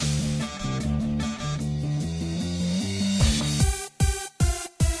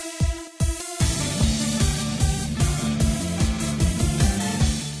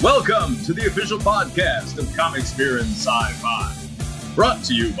Welcome to the official podcast of Comics Beer and Sci-Fi. Brought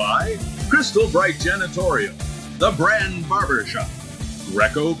to you by Crystal Bright Janitorial, The Brand Barbershop,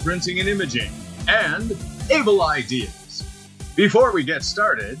 Greco Printing and Imaging, and Able Ideas. Before we get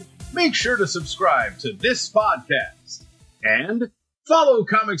started, make sure to subscribe to this podcast and follow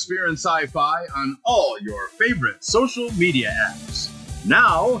Comics Beer and Sci-Fi on all your favorite social media apps.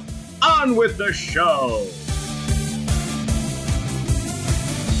 Now, on with the show!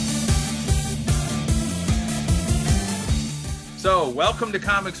 So, welcome to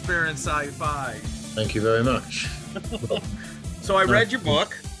Comics Beer and Sci-Fi. Thank you very much. So I read your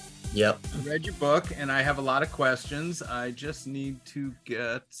book. Yep. I read your book, and I have a lot of questions. I just need to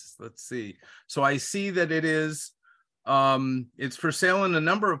let's see. So I see that it is, it's for sale in a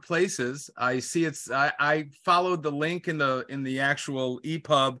number of places. I see I followed the link in the actual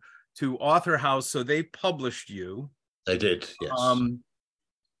EPUB to Author House, so they published you. They did, yes.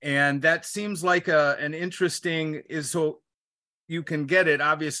 And that seems like an interesting so you can get it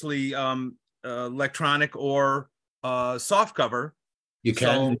obviously electronic or soft cover. You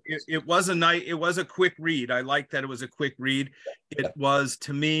can. So it was a quick read. I like that it was a quick read. It was,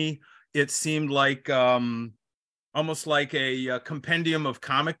 to me, it seemed like almost like a compendium of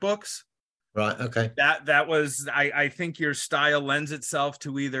comic books. Right. Okay. That was, I think your style lends itself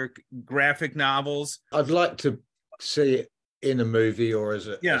to either graphic novels. I'd like to see it in a movie or as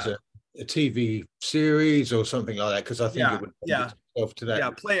a TV series or something like that, because I think it would lend itself to that. Yeah,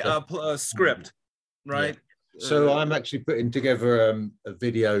 play a script, right? Yeah. So I'm actually putting together a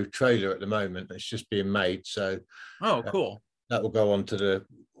video trailer at the moment. It's just being made. So cool. That will go onto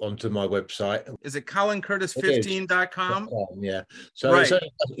my website. Is it ColinCurtis15.com? Yeah. So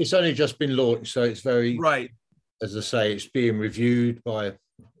it's only just been launched, so it's very right. As I say, it's being reviewed by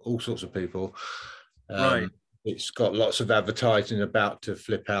all sorts of people. Right. It's got lots of advertising about to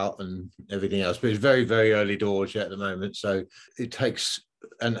flip out and everything else, but it's very, very early doors yet at the moment. So it takes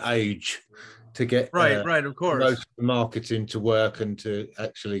an age to get right, of course, most of the marketing to work and to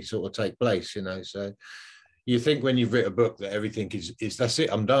actually sort of take place, So you think when you've written a book that everything is that's it,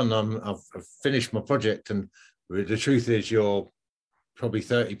 I'm done, I've finished my project, and the truth is you're probably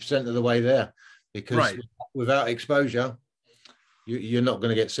 30% of the way there, because without exposure, you're not going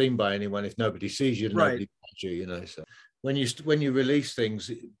to get seen by anyone. If nobody sees you, nobody finds you, So when you release things,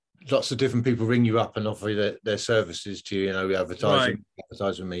 lots of different people ring you up and offer their services to you. We advertise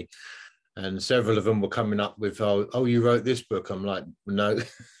with me, and several of them were coming up with, oh, you wrote this book. I'm like, no,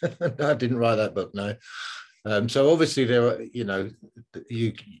 I didn't write that book. No. So obviously there are,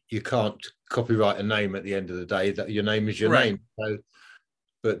 you can't copyright a name at the end of the day. That your name is your name. So,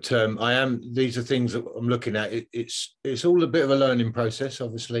 but these are things that I'm looking at. It's all a bit of a learning process,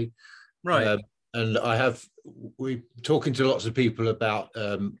 obviously. Right. And we're talking to lots of people about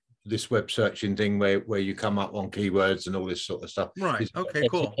this web searching thing where you come up on keywords and all this sort of stuff. Right. Okay,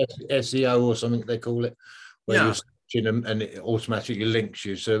 cool. SEO or something they call it, where you're searching and it automatically links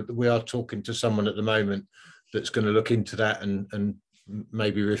you. So we are talking to someone at the moment that's going to look into that and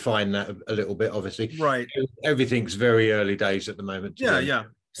maybe refine that a little bit, obviously. Right. Everything's very early days at the moment. Yeah.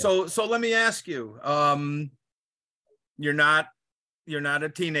 So let me ask you, you're not a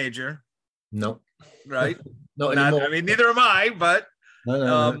teenager. No. Right? Not anymore. I mean, neither am I, but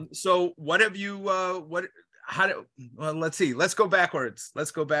no. So what have you let's see. Let's go backwards.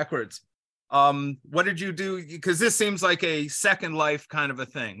 What did you do? Because this seems like a second life kind of a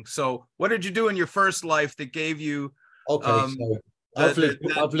thing. So what did you do in your first life that gave you so I've lived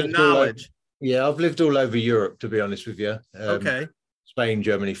knowledge? I've lived all over Europe, to be honest with you. Spain,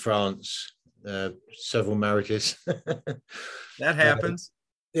 Germany, France, several marriages. That happens.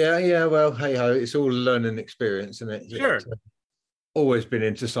 Yeah. Well, hey ho, it's all a learning experience, isn't it? Sure. Always been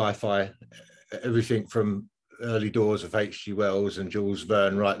into sci-fi, everything from early doors of H.G. Wells and Jules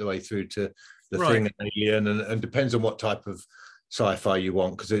Verne right the way through to The Thing and Alien, and depends on what type of sci-fi you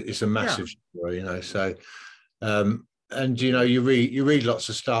want, because it's a massive story, So, and you read lots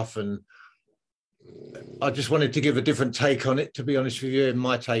of stuff, and I just wanted to give a different take on it, to be honest with you. And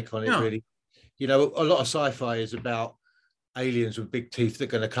my take on it, really, a lot of sci-fi is about aliens with big teeth that are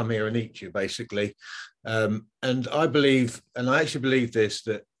going to come here and eat you, basically. And I actually believe this,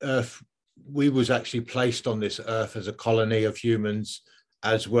 that Earth, we was actually placed on this Earth as a colony of humans,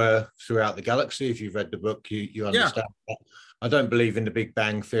 as were throughout the galaxy. If you've read the book, you understand that. I don't believe in the Big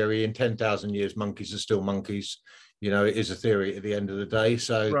Bang theory. In 10,000 years, monkeys are still monkeys. It is a theory at the end of the day.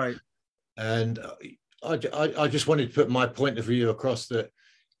 So, and I just wanted to put my point of view across, that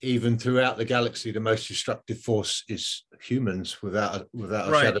even throughout the galaxy, the most destructive force is humans, without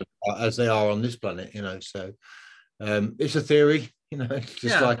a shadow, as they are on this planet. So it's a theory.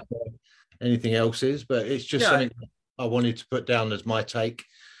 just like anything else is. But it's just something I wanted to put down as my take.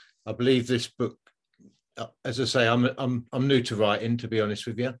 I believe this book, as I say, I'm new to writing, to be honest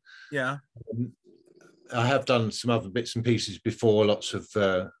with you. Yeah. I have done some other bits and pieces before, lots of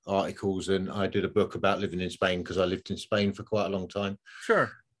articles, and I did a book about living in Spain because I lived in Spain for quite a long time. Sure.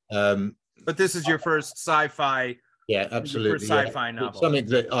 But this is your first sci-fi. Yeah, absolutely. Sci-fi novel. It's something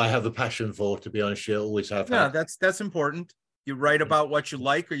that I have a passion for, to be honest. You always have. Yeah, that's important. You write about what you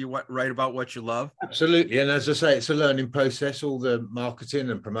like, or you write about what you love. Absolutely. And as I say, it's a learning process, all the marketing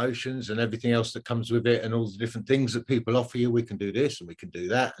and promotions and everything else that comes with it, and all the different things that people offer you. We can do this and we can do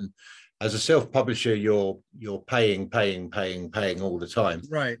that. And as a self-publisher, you're paying all the time.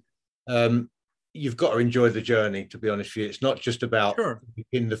 Right. You've got to enjoy the journey, to be honest with you. It's not just about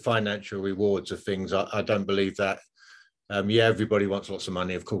in the financial rewards of things. I don't believe that. Everybody wants lots of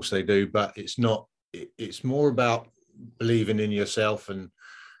money, of course they do, but it's not. It's more about believing in yourself and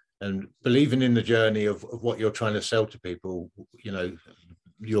believing in the journey of what you're trying to sell to people.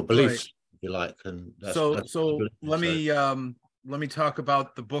 Your beliefs, if you like. And let me talk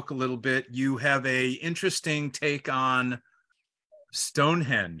about the book a little bit. You have a interesting take on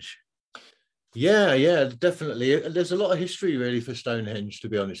Stonehenge. Yeah, definitely. There's a lot of history really for Stonehenge, to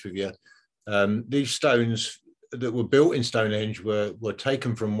be honest with you. These stones that were built in Stonehenge were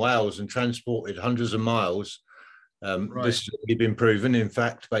taken from Wales and transported hundreds of miles. This has already been proven, in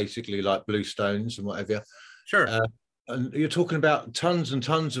fact, basically like blue stones and whatever. Sure. And you're talking about tons and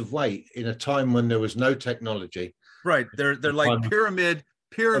tons of weight in a time when there was no technology. Right. They're like pyramid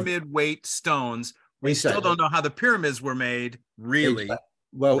weight stones. We still don't know how the pyramids were made, really. Exactly.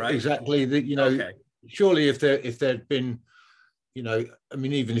 Well, right? Exactly. Surely if there'd been,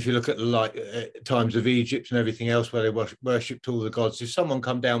 even if you look at the times of Egypt and everything else where they worshipped all the gods, if someone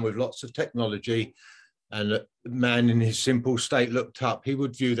come down with lots of technology and a man in his simple state looked up, he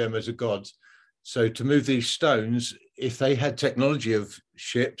would view them as a god. So to move these stones, if they had technology of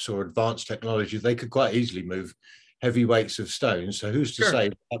ships or advanced technology, they could quite easily move heavy weights of stones. So who's to say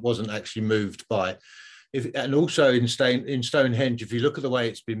that wasn't actually moved by? And also in Stonehenge, if you look at the way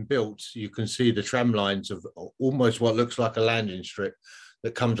it's been built, you can see the tram lines of almost what looks like a landing strip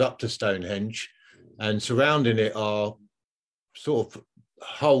that comes up to Stonehenge, and surrounding it are sort of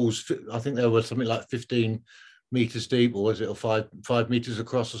holes. I think there were something like 15 meters deep, or was it, or five meters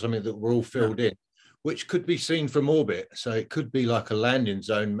across, or something, that were all filled in, which could be seen from orbit. So it could be like a landing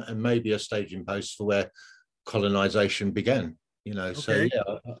zone and maybe a staging post for where colonization began. So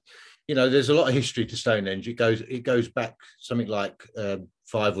there's a lot of history to Stonehenge. It goes back something like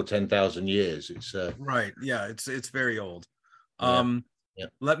 5,000 or 10,000 years. It's right. Yeah, it's very old.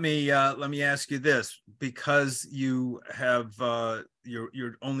 Let me ask you this, because you have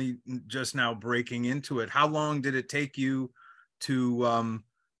you're only just now breaking into it. How long did it take you to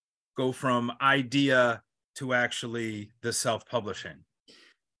go from idea to actually the self-publishing?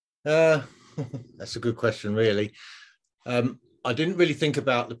 That's a good question, really. I didn't really think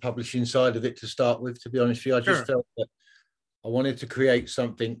about the publishing side of it to start with, to be honest with you. I just felt that I wanted to create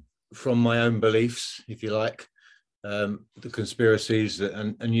something from my own beliefs, if you like. The conspiracies,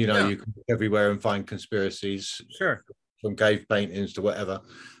 and you can look everywhere and find conspiracies. Sure. From cave paintings to whatever.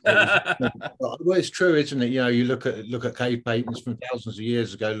 Well, it's true, isn't it? You look at cave paintings from thousands of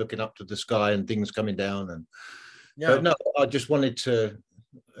years ago, looking up to the sky and things coming down. And but no, I just wanted to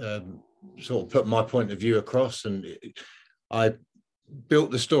sort of put my point of view across, and I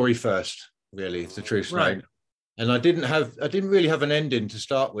built the story first, really, if the truth's known. And I didn't really have an ending to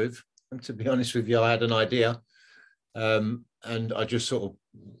start with. And to be honest with you, I had an idea, and I just sort of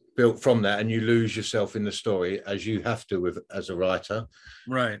built from that. And you lose yourself in the story, as you have to as a writer.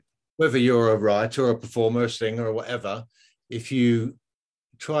 Right. Whether you're a writer or a performer, a singer or whatever, if you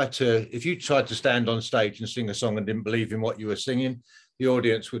tried to stand on stage and sing a song and didn't believe in what you were singing, the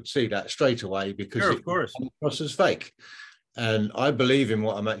audience would see that straight away, because it comes across as fake. And I believe in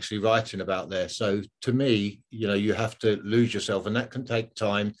what I'm actually writing about there. So to me, you have to lose yourself, and that can take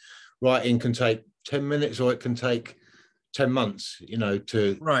time. Writing can take 10 minutes, or it can take 10 months,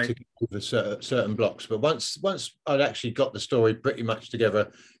 to give certain blocks. But once I'd actually got the story pretty much together,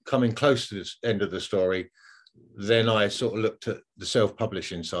 coming close to the end of the story, then I sort of looked at the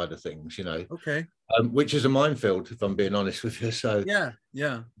self-publishing side of things, Okay. Which is a minefield, if I'm being honest with you. So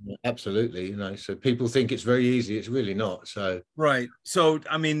yeah, absolutely. So people think it's very easy. It's really not. So right. So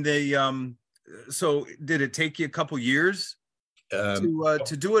I mean, so did it take you a couple years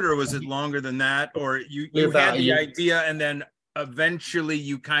to do it, or was it longer than that, or you had the idea and then eventually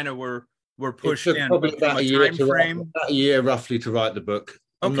you kind of were pushed in? Probably about a year roughly to write the book.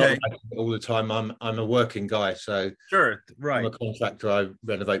 I'm not Okay. writing it all the time. I'm a working guy, so Sure. I'm Right. a contractor. I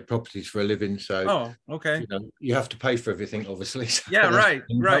renovate properties for a living, so Oh, okay. you know you have to pay for everything, obviously. So Yeah. that's Right.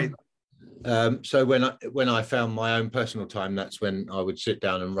 income. Right. So when I found my own personal time, that's when I would sit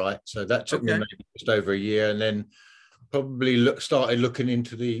down and write. So that took me Okay. maybe just over a year, and then probably started looking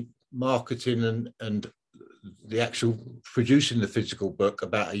into the marketing and the actual producing the physical book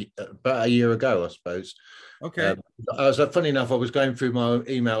about a year ago, I suppose. Okay. I was funny enough. I was going through my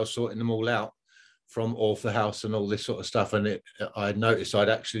emails, sorting them all out from Author House and all this sort of stuff, and I noticed I'd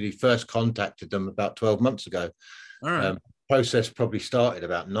actually first contacted them about 12 months ago. All right. Process probably started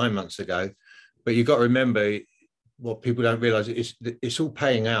about 9 months ago, but you've got to remember what people don't realize is it's all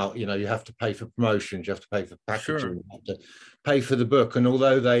paying out. You know, you have to pay for promotions, you have to pay for packaging, Sure. you have to pay for the book, and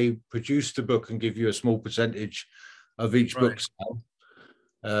although they produce the book and give you a small percentage of each book sale,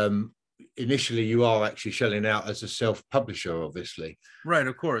 initially you are actually shelling out as a self-publisher, obviously. Right,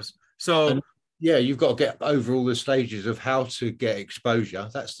 of course. So and yeah, you've got to get over all the stages of how to get exposure.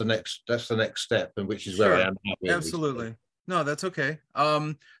 That's the next step, and which is where I am now, really. Absolutely. No, that's okay.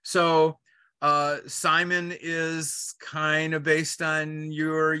 So Simon is kind of based on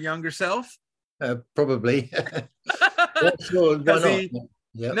your younger self? Probably. Yeah, sure, why not?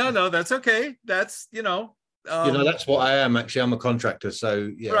 Yeah. No, that's okay. That's that's what I am actually. I'm a contractor,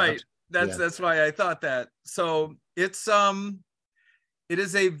 so yeah. Right. That's why I thought that. So it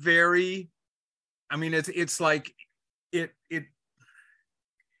is a very, I mean, it's like it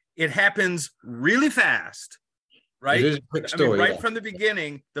happens really fast, right? It is a quick story, I mean, from the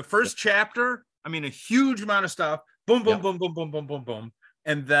beginning, the first chapter, I mean, a huge amount of stuff, boom, boom, boom, boom, boom, boom, boom, boom,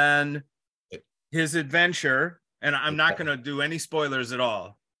 and then his adventure. And I'm not going to do any spoilers at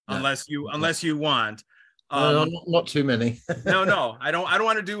all, unless you want. No, not too many. No, I don't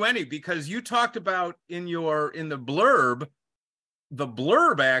want to do any, because you talked about in the blurb. The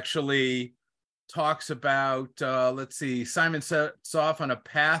blurb actually talks about let's see, Simon sets off on a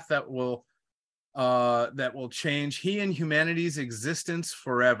path that will change he and humanity's existence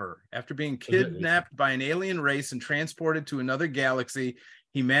forever. After being kidnapped by an alien race and transported to another galaxy,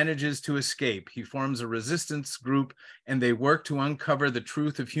 he manages to escape. He forms a resistance group, and they work to uncover the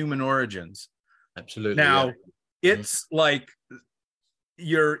truth of human origins. Absolutely. Now, it's like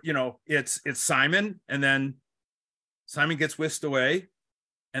it's Simon, and then Simon gets whisked away,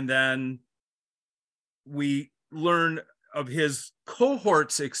 and then we learn of his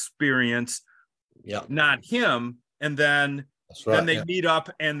cohort's experience, not him, and then they meet up,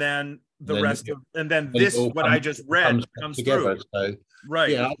 and then what I just read comes together. Through. So,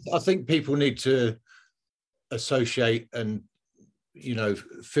 right. Yeah, I think people need to associate and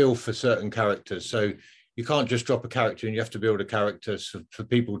feel for certain characters. So you can't just drop a character, and you have to build a character for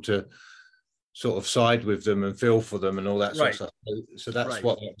people to sort of side with them and feel for them and all that sort of stuff. So that's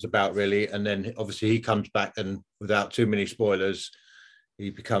what it's about, really. And then obviously he comes back, and without too many spoilers,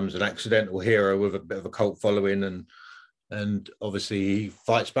 he becomes an accidental hero with a bit of a cult following, and obviously he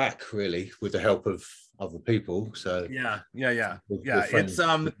fights back, really, with the help of other people. So it's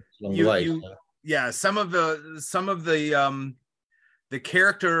some of the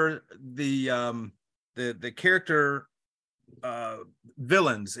character the character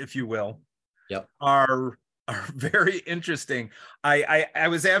villains, if you will, are very interesting. I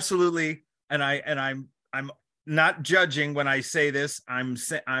was absolutely, and I'm not judging when I say this. I'm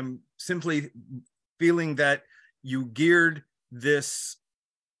simply feeling that you geared this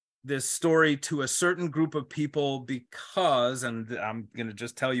story to a certain group of people, because, and I'm going to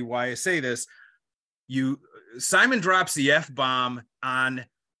just tell you why I say this. Simon drops the F-bomb on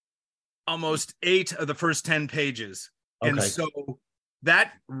almost 8 of the first 10 pages. Okay. And so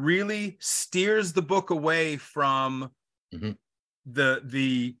that really steers the book away from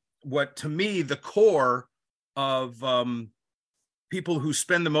the what, to me, the core of people who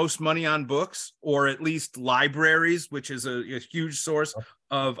spend the most money on books, or at least libraries, which is a huge source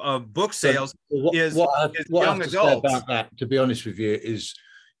of book sales. What I have to say about that, to be honest with you, is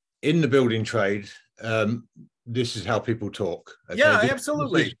in the building trade, this is how people talk. Okay? Yeah,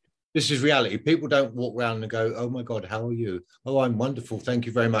 absolutely. This is reality. People don't walk around and go, "Oh my God, how are you? Oh, I'm wonderful. Thank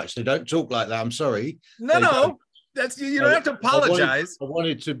you very much." They don't talk like that. I'm sorry. No. That's, you don't have to apologize. I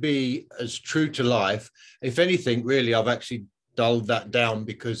wanted to be as true to life. If anything, really, I've actually dulled that down,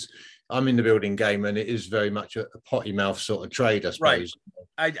 because I'm in the building game, and it is very much a potty mouth sort of trade, I suppose.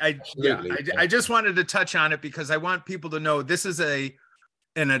 Right. I just wanted to touch on it, because I want people to know this is an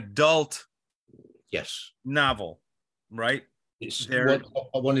adult novel, right? I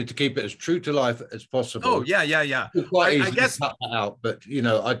wanted to keep it as true to life as possible. Oh yeah. It's quite easy to cut that out, but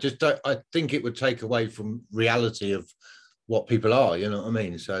I just don't. I think it would take away from reality of what people are, you know what I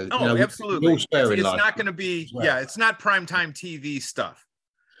mean? So absolutely. It's life, not going to be it's not primetime TV stuff.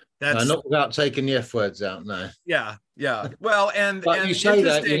 That's not without taking the F words out. No. Yeah. Well, but you say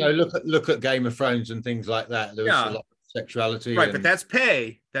that, look at Game of Thrones and things like that. There was a lot of sexuality, right? But that's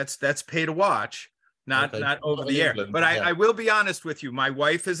pay. That's pay to watch, not over the air. But I will be honest with you. My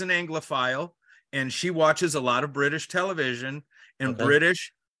wife is an Anglophile, and she watches a lot of British television, and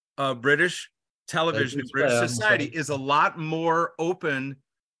British television, British society is a lot more open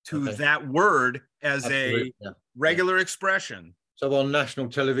to that word as a regular expression. So on national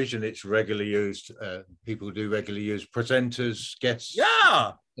television, it's regularly used. People do regularly use presenters, guests.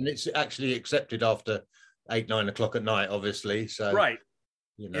 Yeah. And it's actually accepted after 8-9 o'clock at night, obviously. So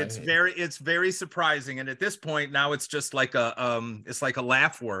it's very surprising. And at this point now, it's just like a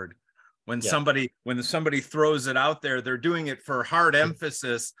laugh word. When somebody throws it out there, they're doing it for hard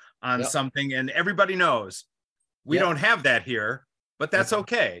emphasis on something, and everybody knows we don't have that here, but that's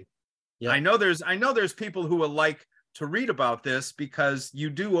okay. I know there's people who will like to read about this because you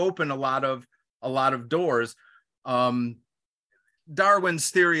do open a lot of doors. Darwin's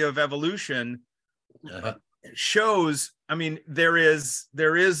theory of evolution shows, I mean, there is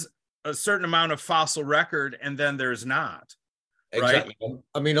a certain amount of fossil record, and then there's not. Exactly. Right?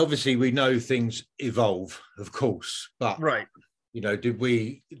 I mean, obviously we know things evolve, of course, but did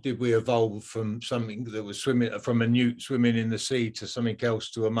we evolve from something that was from a newt swimming in the sea to something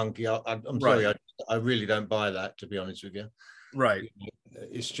else to a monkey? I'm sorry, I really don't buy that, to be honest with you. Right.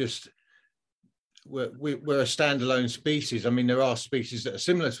 It's just we're a standalone species. I mean, there are species that are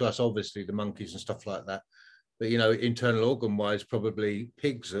similar to us, obviously, the monkeys and stuff like that. But internal organ wise, probably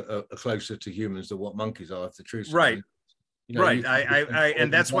pigs are closer to humans than what monkeys are, if the truth. Right.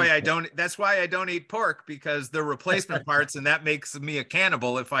 And that's why I don't eat pork, because they're replacement parts, and that makes me a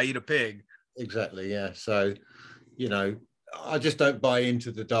cannibal if I eat a pig. Exactly. Yeah. So, I just don't buy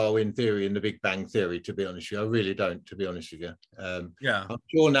into the Darwin theory and the Big Bang theory, to be honest with you. I really don't, to be honest with you. I'm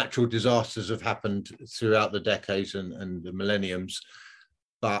sure natural disasters have happened throughout the decades and the millenniums,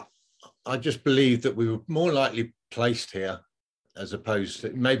 but I just believe that we were more likely placed here, as opposed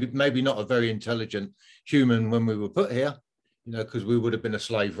to maybe not a very intelligent human when we were put here. Because we would have been a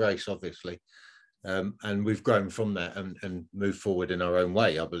slave race, obviously. And we've grown from that and moved forward in our own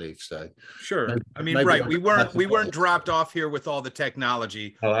way, I believe. So sure. We weren't dropped off here with all the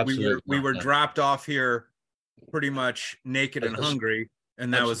technology. Oh, absolutely. We were dropped off here pretty much naked and hungry,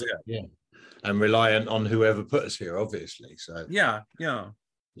 and that was it. Yeah. And reliant on whoever put us here, obviously. So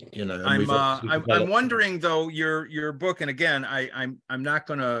I'm wondering though, your book, and again, I'm not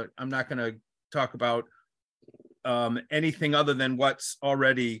gonna talk about anything other than what's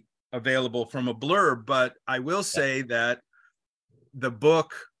already available from a blurb, but I will say that the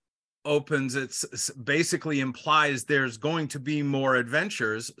book basically implies there's going to be more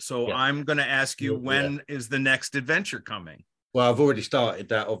adventures. So I'm going to ask you, when is the next adventure coming? Well, I've already started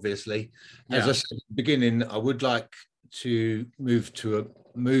that, obviously. As I said at the beginning, I would like to move to a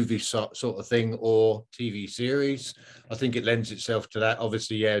movie sort of thing or TV series. I think it lends itself to that.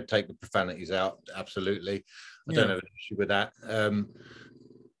 Obviously, take the profanities out. Absolutely. I don't have an issue with that.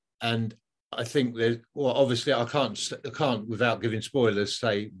 And I think obviously I can't without giving spoilers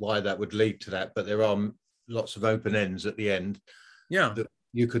say why that would lead to that, but there are lots of open ends at the end. Yeah. That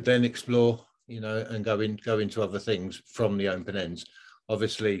you could then explore, and go into other things from the open ends.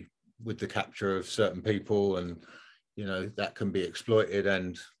 Obviously with the capture of certain people, and that can be exploited,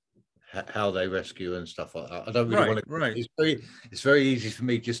 and how they rescue and stuff like that. I don't really want to. Right. It's very easy for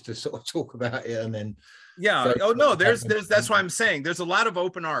me just to sort of talk about it and then. Yeah. Oh no. There's. That's why I'm saying there's a lot of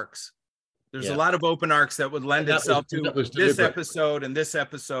open arcs. There's a lot of open arcs that would lend itself to this episode and this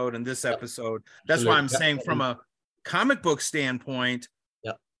episode and this episode. That's why I'm saying from a comic book standpoint,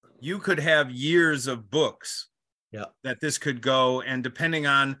 you could have years of books that this could go, and depending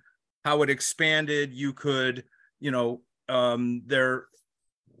on how it expanded, you could,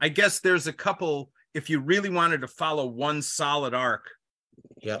 I guess there's a couple, if you really wanted to follow one solid arc,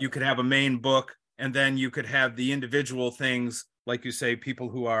 you could have a main book, and then you could have the individual things, like you say, people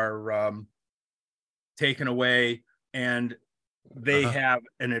who are taken away and they have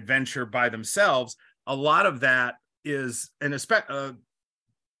an adventure by themselves. A lot of that is, a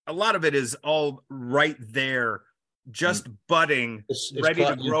lot of it is all right there, just budding, it's ready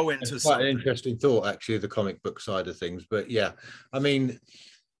to grow into something. Quite an interesting thought, actually, the comic book side of things. But I mean,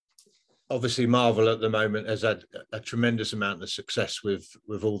 obviously Marvel at the moment has had a tremendous amount of success with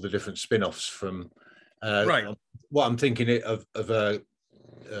all the different spin-offs from what I'm thinking of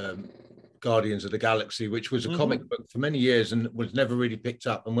Guardians of the Galaxy, which was a comic book for many years and was never really picked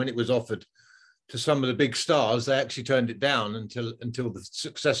up. And when it was offered to some of the big stars, they actually turned it down until the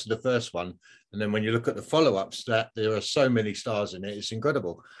success of the first one. And then when you look at the follow-ups, that there are so many stars in it, it's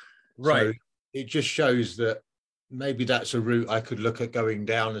incredible. Right. So it just shows that maybe that's a route I could look at going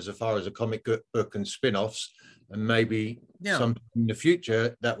down as far as a comic book and spin-offs, and maybe sometime in the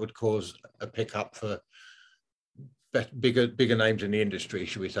future that would cause a pickup for bigger names in the industry,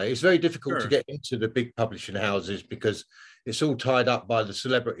 should we say. It's very difficult to get into the big publishing houses because it's all tied up by the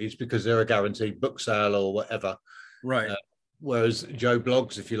celebrities because they're a guaranteed book sale or whatever. Right. Whereas Joe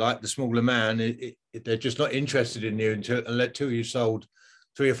Blogs, if you like, the smaller man, they're just not interested in you until you sold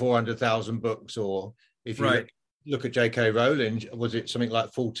 300,000 or 400,000 books. Or if you look at J.K. Rowling, was it something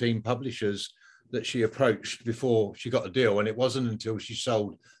like 14 publishers that she approached before she got a deal? And it wasn't until she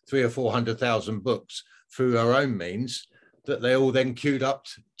sold 300,000 or 400,000 books through her own means that they all then queued up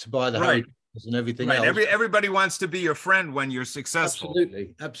to buy the Harry Potters and everything else. Everybody wants to be your friend when you're successful.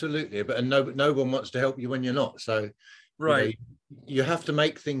 Absolutely. But no one wants to help you when you're not. So you have to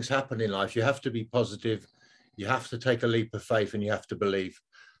make things happen in life. You have to be positive. You have to take a leap of faith, and you have to believe.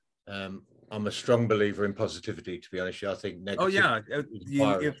 I'm a strong believer in positivity, to be honest. I think how does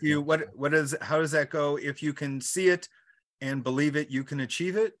that go? If you can see it and believe it, you can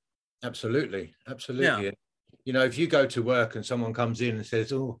achieve it. Absolutely. Yeah. You know, if you go to work and someone comes in and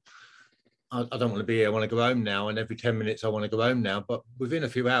says, "Oh, I don't want to be here, I want to go home now," and every 10 minutes I want to go home now, but within a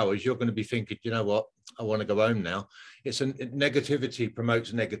few hours you're going to be thinking, you know what, I want to go home now. Negativity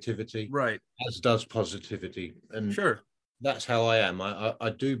promotes negativity, right, as does positivity. And that's how I am. I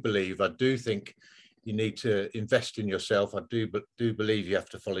do think you need to invest in yourself. I do believe you have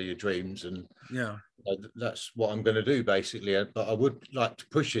to follow your dreams, and that's what I'm going to do basically. But I would like to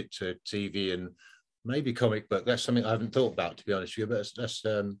push it to TV and maybe comic book. That's something I haven't thought about, to be honest with you. But that's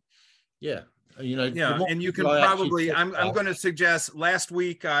you know, and you can probably. I'm going to suggest. Last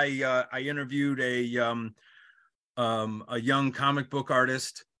week I interviewed a young comic book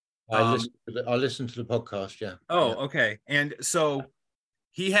artist. I listened to the podcast. Yeah. Okay. And so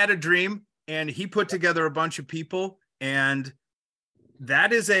he had a dream, and he put together a bunch of people, and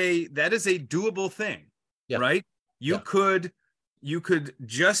that is a doable thing, right? You could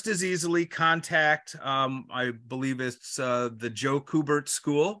just as easily contact, I believe it's the Joe Kubert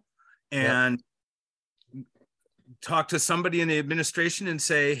School, and talk to somebody in the administration and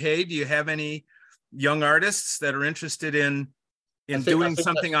say, "Hey, do you have any young artists that are interested in doing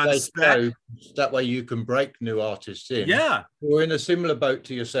something on spec?" That way you can break new artists in. Yeah. We're in a similar boat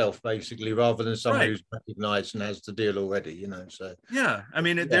to yourself, basically, rather than someone who's recognized and has the deal already, you know. So I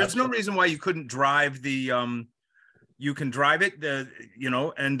mean, there's no reason why you couldn't drive the you can drive it,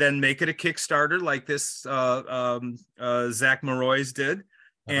 and then make it a Kickstarter like this Zach Maroy's did.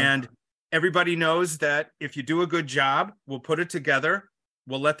 And everybody knows that if you do a good job, we'll put it together.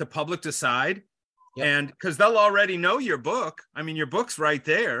 We'll let the public decide. And because they'll already know your book. I mean, your book's right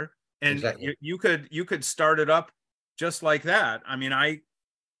there, and you could start it up just like that. I mean,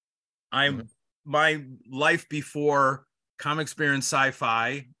 my life before Comic Experience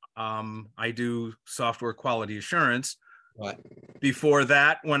Sci-Fi, I do software quality assurance. Right. Before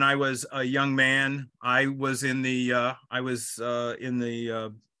that, when I was a young man, I was in the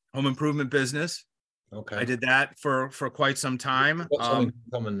home improvement business. Okay. I did that for quite some time. Something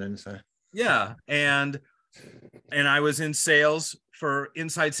common then, so. Yeah, and I was in sales, for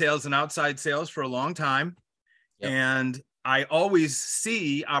inside sales and outside sales, for a long time. And I always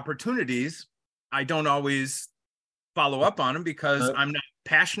see opportunities. I don't always follow up on them because I'm not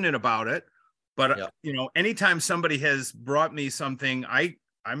passionate about it. But anytime somebody has brought me something,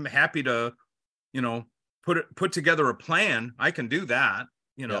 I'm happy to, put together a plan. I can do that.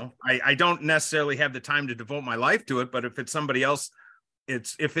 I don't necessarily have the time to devote my life to it, but if it's somebody else,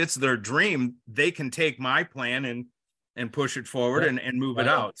 if it's their dream, they can take my plan and push it forward and move it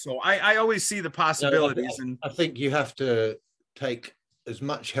out. So I always see the possibilities. And I think you have to take as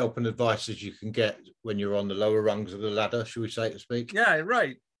much help and advice as you can get when you're on the lower rungs of the ladder, should we say, to speak? Yeah,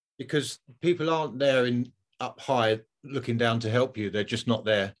 right. Because people aren't there up high looking down to help you. They're just not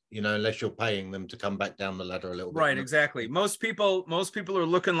there, unless you're paying them to come back down the ladder a little bit. Right, exactly. Most people are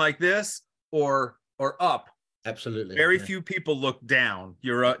looking like this or up. Absolutely. Very few people look down.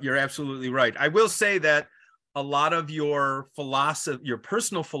 You're absolutely right. I will say that a lot of your philosophy, your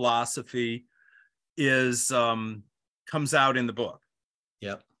personal philosophy, is comes out in the book.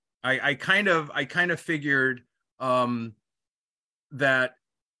 Yeah. I kind of figured that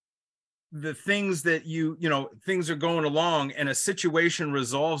the things that things are going along and a situation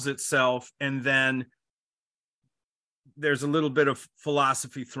resolves itself, and then there's a little bit of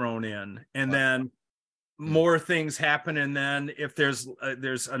philosophy thrown in, and then more things happen, and then if there's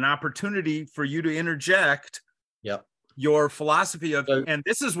an opportunity for you to interject your philosophy of, and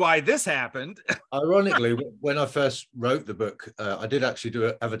this is why this happened. Ironically, when I first wrote the book, I did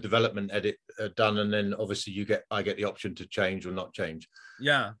actually have a development edit done, and then obviously I get the option to change or not change.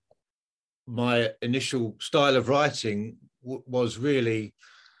 Yeah. My initial style of writing was really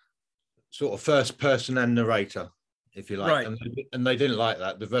sort of first person and narrator, if you like. Right. And they didn't like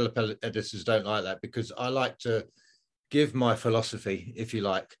that. Developer editors don't like that, because I like to give my philosophy, if you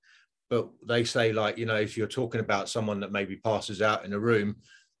like. But they say, like, you know, if you're talking about someone that maybe passes out in a room,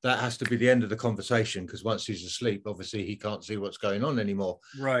 that has to be the end of the conversation, because once he's asleep, obviously he can't see what's going on anymore.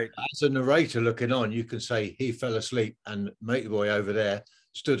 Right. As a narrator looking on, you can say he fell asleep and matey boy over there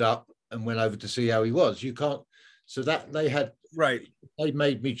stood up and went over to see how he was. You can't. So that they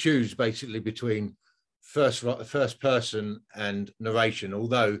made me choose basically between first person and narration,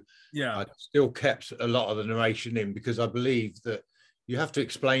 although I still kept a lot of the narration in, because I believe that you have to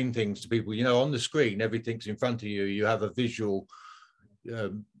explain things to people. You know, on the screen, everything's in front of you. You have a visual,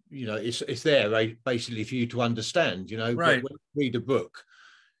 you know, it's there, right, basically for you to understand, you know. Right. But when you read a book,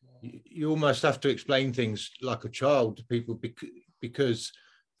 you almost have to explain things like a child to people, because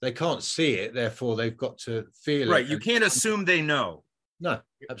they can't see it, therefore they've got to feel it. Right. You can't assume they know. No,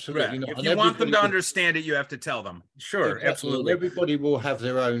 absolutely not. If you want them to understand it, you have to tell them. Sure, exactly. Absolutely. Everybody will have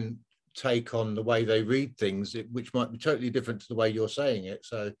their own take on the way they read things, which might be totally different to the way you're saying it.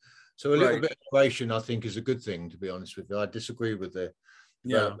 So a little bit of narration, I think, is a good thing, to be honest with you. I disagree with it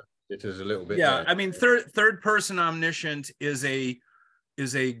is a little bit. Yeah, I mean, third person omniscient is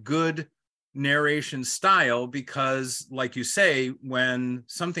a good narration style, because, like you say, when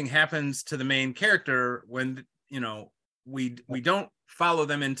something happens to the main character, when, you know, we don't follow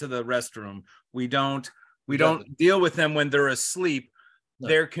them into the restroom, we don't deal with them when they're asleep. No.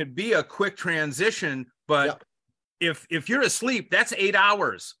 There could be a quick transition, but if you're asleep, that's 8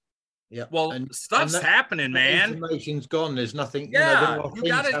 hours. Yeah. Well, stuff's happening, man. Information's gone. There's nothing. Yeah,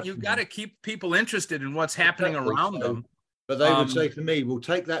 you gotta keep people interested in what's happening around them. But they would say to me, "We'll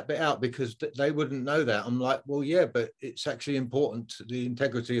take that bit out because they wouldn't know that." I'm like, "Well, yeah, but it's actually important to the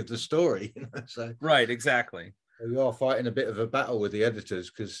integrity of the story." You know? So right, exactly. We are fighting a bit of a battle with the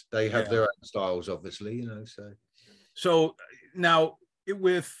editors, because they have their own styles, obviously. You know, so now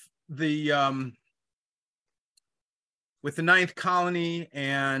with the ninth colony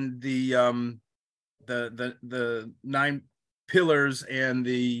and the 9 pillars and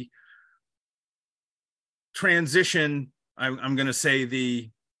the transition, I'm going to say the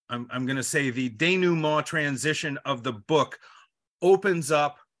denouement transition of the book opens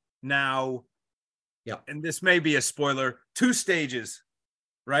up now. Yeah, and this may be a spoiler. 2 stages,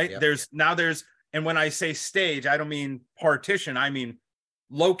 right? Yep. And when I say stage, I don't mean partition. I mean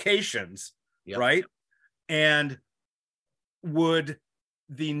locations, right? And would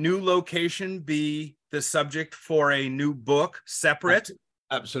the new location be the subject for a new book separate?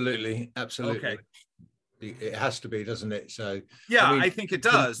 Absolutely. Okay. It has to be, doesn't it? So yeah, I think it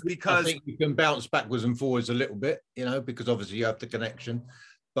does, because I think you can bounce backwards and forwards a little bit, you know, because obviously you have the connection,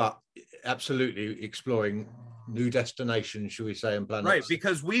 but absolutely exploring new destinations, should we say, and planets. Right,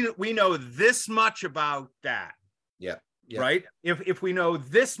 because we know this much about that. Yeah. Right. If we know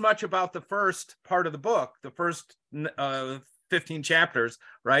this much about the first part of the book, the first 15 chapters,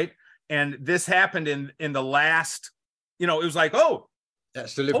 right, and this happened in the last, you know, it was like, oh,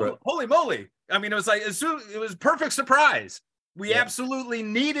 that's deliberate. Holy moly! I mean, it was like it was a perfect surprise. We absolutely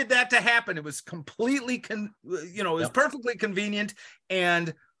needed that to happen. It was completely, it was perfectly convenient.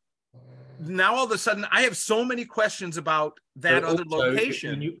 And now all of a sudden, I have so many questions about that other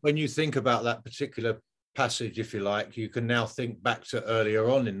location. When you think about that particular passage, if you like, you can now think back to earlier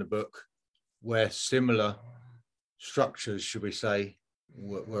on in the book where similar structures, should we say,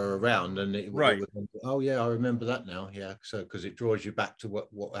 were around, and it would, oh yeah, I remember that now. Yeah, so because it draws you back to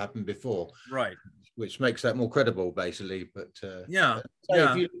what happened before, right, which makes that more credible, basically. But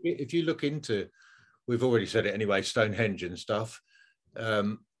if you look into, we've already said it anyway, Stonehenge and stuff,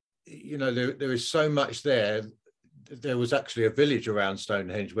 you know, there is so much there. There was actually a village around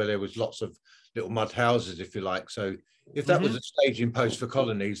Stonehenge where there was lots of little mud houses, if you like. So if that was a staging post for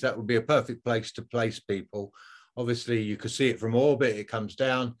colonies, that would be a perfect place to place people. Obviously, you could see it from orbit. It comes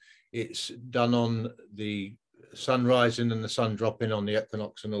down. It's done on the sun rising and the sun dropping on the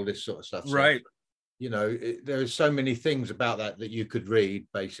equinox and all this sort of stuff. So, right. You know, there are so many things about that you could read,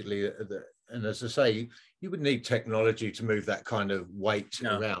 basically. And as I say, you would need technology to move that kind of weight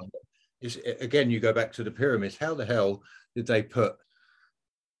around. Again, you go back to the pyramids. How the hell did they put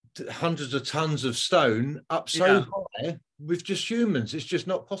hundreds of tons of stone up so high with just humans. It's just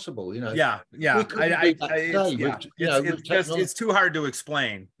not possible, you know. Yeah. It's too hard to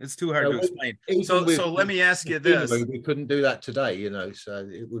explain. It's too hard to explain. So let me ask you this: we couldn't do that today, you know. So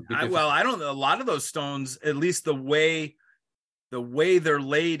it would be difficult. Well, I don't know. A lot of those stones, at least the way they're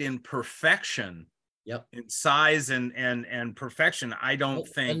laid in perfection, in size and perfection, I don't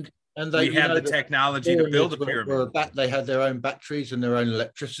think. And we have the technology to build a pyramid. They had their own batteries and their own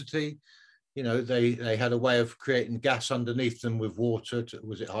electricity. You know, they had a way of creating gas underneath them with water.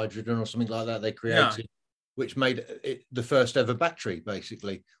 Was it hydrogen or something like that? They created, which made it the first ever battery,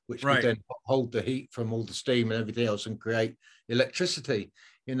 basically, which could then hold the heat from all the steam and everything else and create electricity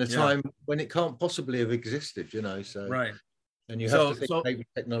in a time when it can't possibly have existed. You know, so and you have to think maybe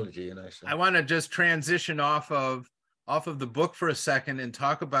technology. You know, so. I want to just transition off of the book for a second and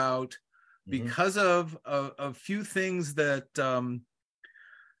talk about, because of a few things that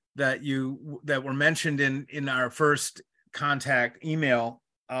were mentioned in our first contact email.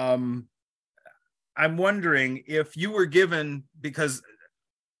 I'm wondering if you were given, because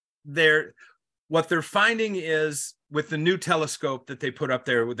what they're finding is with the new telescope that they put up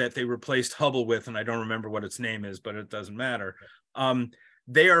there that they replaced Hubble with, and I don't remember what its name is, but it doesn't matter.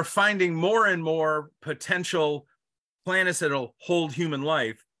 They are finding more and more potential planets that'll hold human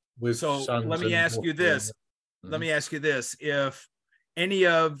life. So let me ask you this. Let me ask you this. If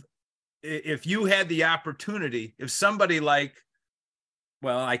you had the opportunity, if somebody like,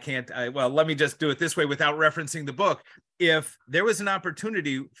 let me just do it this way without referencing the book. If there was an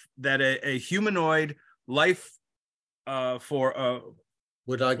opportunity that a humanoid life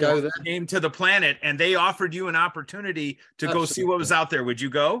would I go there? Came to the planet and they offered you an opportunity to go see what was out there, would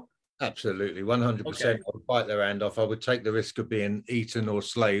you go? Absolutely, 100%. I would bite their hand off. I would take the risk of being eaten or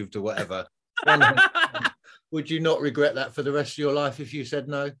slaved or whatever. Would you not regret that for the rest of your life if you said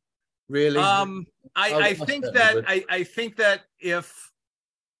no? Really? I think that if,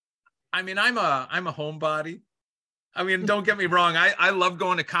 I mean, I'm a homebody. I mean, don't get me wrong. I love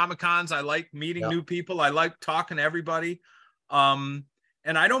going to Comic-Cons. I like meeting new people. I like talking to everybody. And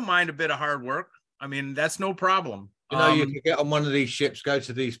I don't mind a bit of hard work. I mean, that's no problem. You know, you could get on one of these ships, go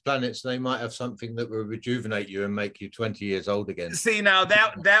to these planets, they might have something that will rejuvenate you and make you 20 years old again. See, now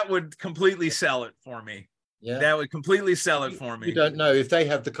that would completely sell it for me. Yeah. That would completely sell it for me. You don't know if they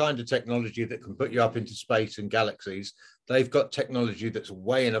have the kind of technology that can put you up into space and galaxies. They've got technology that's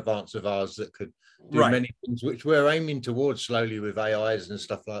way in advance of ours that could do many things, which we're aiming towards slowly with AIs and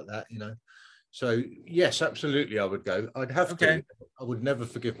stuff like that, you know. So, yes, absolutely, I would go. I'd have to. I would never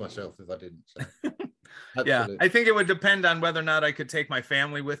forgive myself if I didn't. So. Yeah, I think it would depend on whether or not I could take my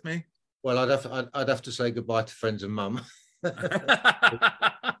family with me. Well, I'd have to say goodbye to friends and mum.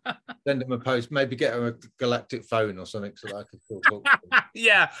 Send them a post, maybe get her a galactic phone or something so that I could still talk to them.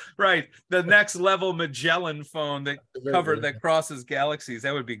 Yeah, right. The next level Magellan phone that crosses galaxies.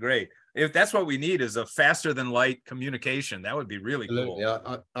 That would be great. If that's what we need, is a faster than light communication. That would be really cool.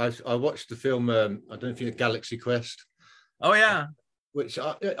 I watched the film. I don't know if you're Galaxy Quest. Oh yeah. Which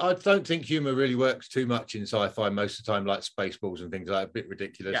I don't think humor really works too much in sci-fi most of the time, like Spaceballs and things like that. A bit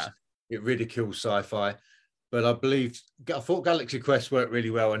ridiculous. Yeah. It ridicules sci-fi. But I thought Galaxy Quest worked really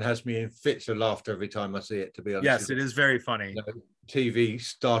well and has me in fits of laughter every time I see it, to be honest. Yes, it is very funny. You know, TV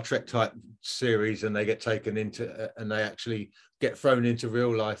Star Trek type series, and they get taken into and they actually get thrown into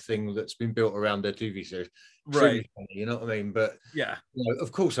real life thing that's been built around their TV series. Right. Really funny, you know what I mean? But yeah, you know,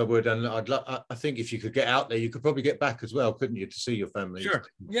 of course I would. And I think if you could get out there, you could probably get back as well, couldn't you, to see your family? Sure.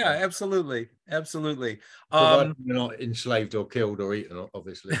 Yeah, absolutely. Absolutely. You're not enslaved or killed or eaten,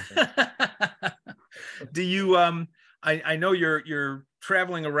 obviously. Do you I know you're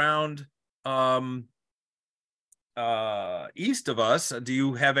traveling around east of us. Do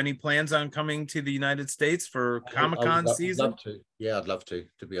you have any plans on coming to the United States for Comic-Con season? I'd love to. Yeah, I'd love to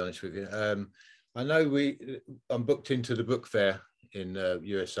be honest with you. I know I'm booked into the book fair in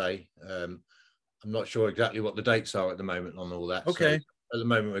USA. I'm not sure exactly what the dates are at the moment on all that. Okay. So at the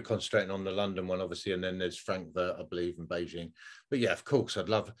moment, we're concentrating on the London one, obviously, and then there's Frankfurt, I believe, and Beijing. But yeah, of course,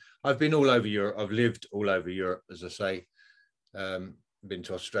 I've been all over Europe. I've lived all over Europe, as I say. Been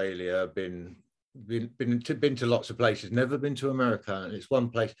to Australia, been to lots of places, never been to America. And it's one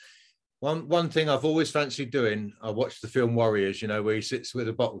place. One thing I've always fancied doing, I watched the film Warriors, you know, where he sits with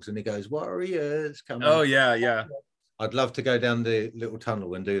the bottles and he goes, "Warriors, come on." Oh, yeah, yeah. I'd love to go down the little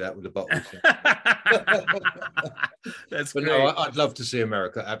tunnel and do that with the bottles. That's but great. No, I'd love to see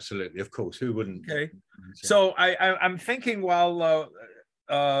America. Absolutely, of course. Who wouldn't? Okay. So I'm thinking while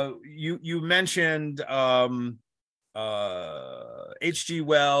you mentioned H.G.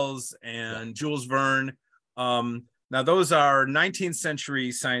 Wells and Jules Verne. Now, those are 19th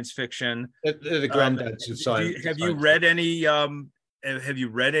century science fiction. They're the granddads of science. Have you read any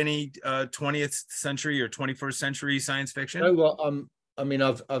 20th century or 21st century science fiction? You know what? I mean,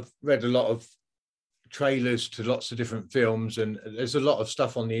 I've read a lot of trailers to lots of different films, and there's a lot of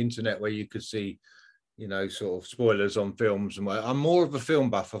stuff on the internet where you could see, you know, sort of spoilers on films. And I'm more of a film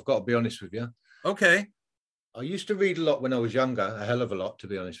buff, I've got to be honest with you. Okay. I used to read a lot when I was younger, a hell of a lot, to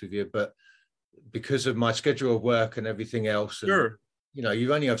be honest with you, but because of my schedule of work and everything else, and, sure, you know,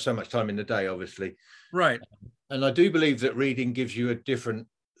 you only have so much time in the day, obviously. Right. And I do believe that reading gives you a different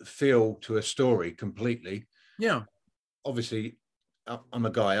feel to a story completely. Yeah. Obviously, I'm a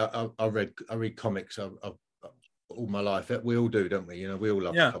guy. I read comics all my life. We all do, don't we? You know, we all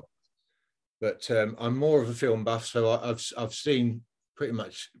love comics. But I'm more of a film buff, so I've seen pretty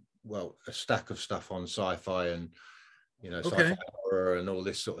much, well, a stack of stuff on sci-fi and, you know, sci-fi horror and all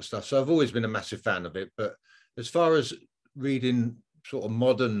this sort of stuff. So I've always been a massive fan of it. But as far as reading sort of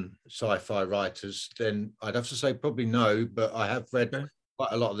modern sci-fi writers, then I'd have to say probably no, but I have read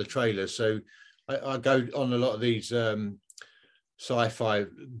quite a lot of the trailers. So I go on a lot of these sci-fi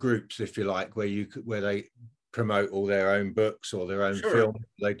groups, if you like, where they promote all their own books or their own film.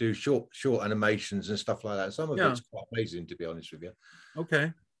 They do short animations and stuff like that. Some of it's quite amazing, to be honest with you.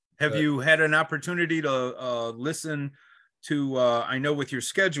 Okay. Have you had an opportunity to listen to, I know with your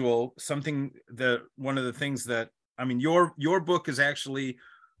schedule, one of the things that, I mean, your book is actually,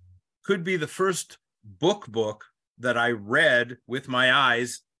 could be the first book that I read with my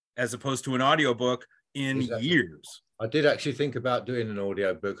eyes, as opposed to an audiobook in years. I did actually think about doing an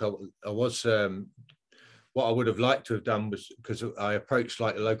audiobook. I was, what I would have liked to have done was, because I approached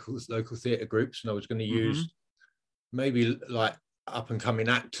like the local theatre groups, and I was going to use maybe like up and coming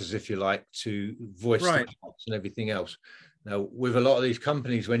actors, if you like, to voice the parts and everything else. Now, with a lot of these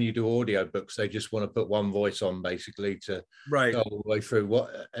companies, when you do audiobooks, they just want to put one voice on, basically, to go all the way through.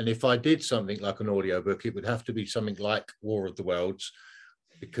 And if I did something like an audiobook, it would have to be something like War of the Worlds,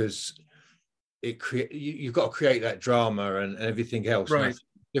 because you've got to create that drama and everything else. Right.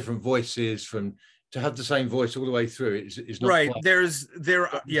 Different voices to have the same voice all the way through is not right. Quite,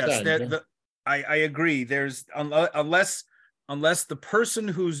 I agree. There's unless the person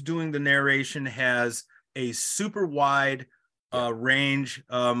who's doing the narration has a super wide range.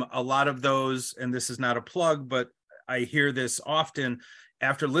 A lot of those, and this is not a plug, but I hear this often,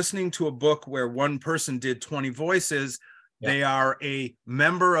 after listening to a book where one person did 20 voices, they are a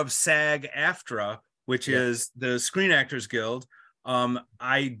member of SAG-AFTRA, which is the Screen Actors Guild.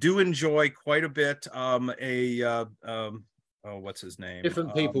 I do enjoy quite a bit what's his name?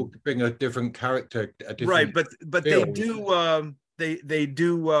 Different people bring a different character, a different but they do they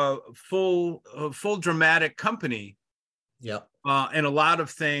do full dramatic company. And a lot of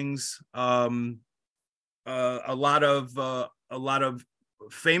things, a lot of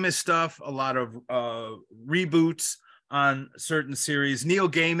famous stuff, a lot of reboots on certain series. Neil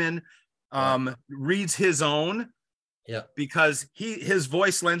Gaiman reads his own, because his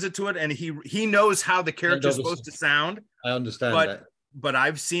voice lends it to it, and he knows how the character is supposed to sound. I understand that. But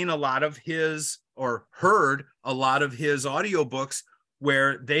I've seen a lot of his, or heard a lot of his audiobooks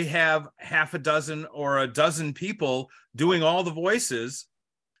where they have half a dozen or a dozen people doing all the voices.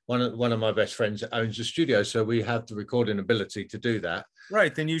 One of my best friends owns a studio, so we have the recording ability to do that.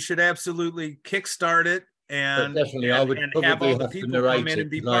 Right, then you should absolutely kickstart it, and definitely I would probably have all the have to people narrate come in it,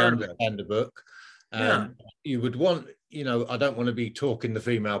 and be because I part of it. understand the book. You would want, you know, I don't want to be talking the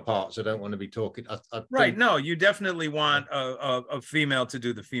female parts. I don't want to be talking. No, you definitely want a female to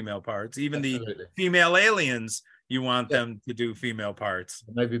do the female parts. Even the female aliens, you want them to do female parts.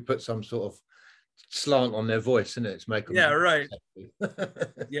 Maybe put some sort of slant on their voice, isn't it? To make them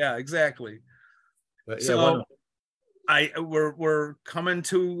yeah, exactly. But so we're coming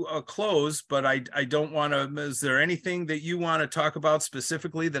to a close, but I don't want to. Is there anything that you want to talk about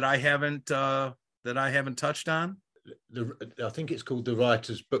specifically that I haven't touched on? I think it's called the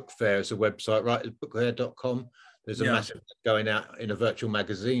Writers Book Fair. It's a website, writersbookfair.com. There's a massive going out in a virtual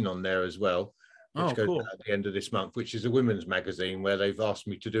magazine on there as well, which goes out at the end of this month, which is a women's magazine, where they've asked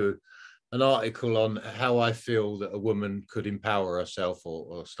me to do an article on how I feel that a woman could empower herself,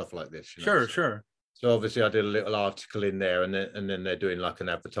 or stuff like this. You know? Sure. So obviously I did a little article in there, and then they're doing like an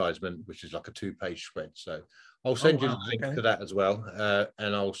advertisement, which is like a 2-page spread. So I'll send you the link to that as well.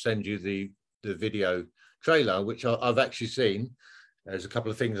 And I'll send you the video trailer, which I've actually seen. There's a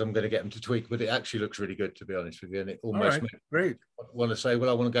couple of things I'm going to get them to tweak, but it actually looks really good, to be honest with you. And it almost makes me want to say, well,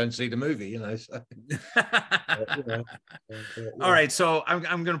 I want to go and see the movie, you know. So. All right, so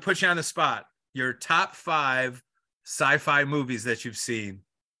I'm going to put you on the spot. Your top 5 sci-fi movies that you've seen.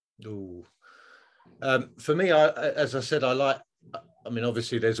 Ooh. For me, as I said, I mean,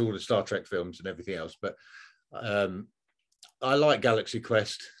 obviously there's all the Star Trek films and everything else, but I like Galaxy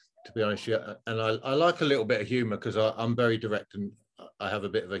Quest, to be honest. Yeah, and I like a little bit of humor because I'm very direct and I have a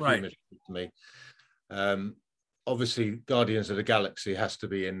bit of a humor to me. Obviously, Guardians of the Galaxy has to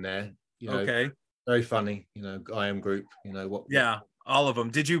be in there. You know, very funny. You know, I Am Group. You know what? Yeah, all of them.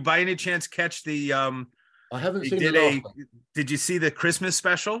 Did you by any chance catch the? I haven't seen the Did you see the Christmas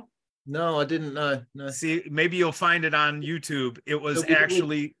special? No, I didn't know. No. See, maybe you'll find it on YouTube. It was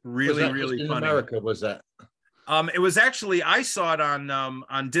actually really funny. In America, was that? It was actually, I saw it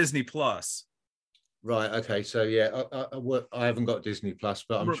on Disney Plus. Right. Okay. So yeah, I haven't got Disney Plus,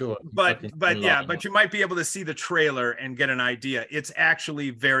 but I'm sure. But you might be able to see the trailer and get an idea. It's actually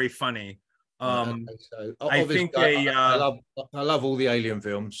very funny. So I think I love all the Alien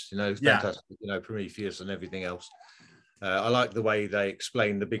films. You know, fantastic. You know, Prometheus and everything else. I like the way they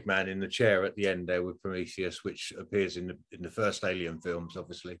explain the big man in the chair at the end there with Prometheus, which appears in the first Alien films,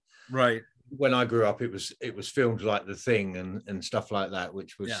 obviously. Right. When I grew up, it was filmed like The Thing and stuff like that,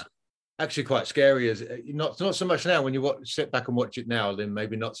 which was actually quite scary. As not so much now. When you sit back and watch it now, then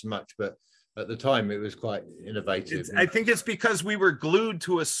maybe not so much, but at the time it was quite innovative. I think it's because we were glued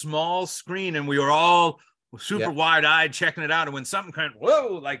to a small screen and we were all super wide-eyed checking it out, and when something kind of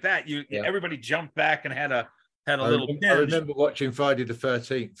whoa like that, everybody jumped back and had a little pinch. I remember watching Friday the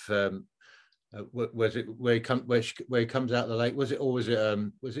 13th. Was it where he comes out of the lake? Was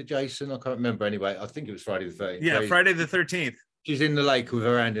it Jason? I can't remember. Anyway, I think it was Friday the 13th. Yeah, Friday the 13th. She's in the lake with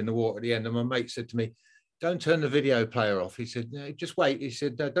her hand in the water at the end, and my mate said to me, "Don't turn the video player off." He said, "No, just wait." He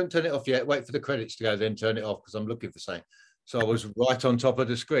said, "No, don't turn it off yet. Wait for the credits to go, then turn it off because I'm looking for something." So I was right on top of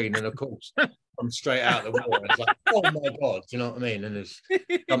the screen, and of course, I'm straight out of the water. It's like, oh my god, you know what I mean? And it's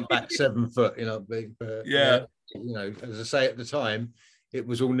come back 7 foot, you know. You know, as I say, at the time, it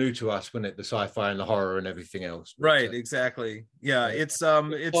was all new to us, wasn't it? The sci-fi and the horror and everything else. Right, exactly. Yeah, it's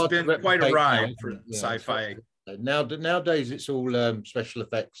been quite a ride for sci-fi. Nowadays, it's all special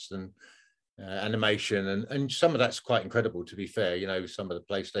effects and animation, and some of that's quite incredible. To be fair, you know, some of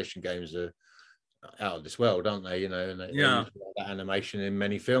the PlayStation games are out of this world, aren't they? You know, and they use that animation in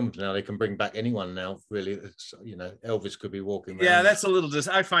many films now. They can bring back anyone now. Really, you know, Elvis could be walking around. Yeah, that's a little.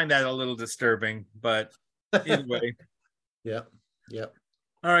 I find that a little disturbing, but either way. Yeah.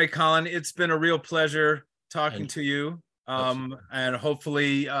 All right, Colin, it's been a real pleasure talking to you. And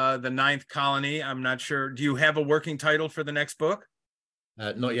hopefully the 9th Colony. I'm not sure. Do you have a working title for the next book?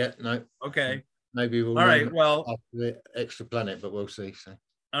 Not yet. No. Okay. Maybe we'll. All right. Well, after the Extra Planet, but we'll see. So.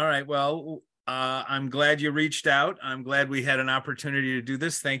 All right. Well, I'm glad you reached out. I'm glad we had an opportunity to do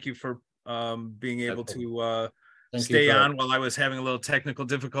this. Thank you for being able to stay on while I was having a little technical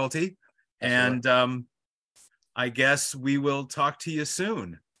difficulty. That's and I guess we will talk to you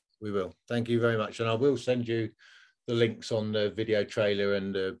soon. We will. Thank you very much. And I will send you the links on the video trailer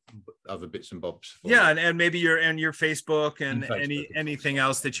and other bits and bobs. And maybe your Facebook and anything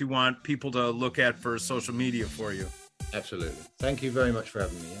else that you want people to look at for social media for you. Absolutely. Thank you very much for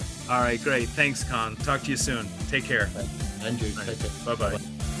having me. Yeah. All right, great. Thanks, Con. Talk to you soon. Take care. And you. Take care. Bye-bye.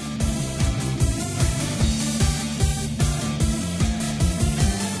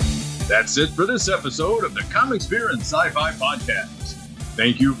 That's it for this episode of the Comics Beer and Sci-Fi Podcast.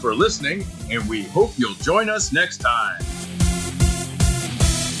 Thank you for listening, and we hope you'll join us next time.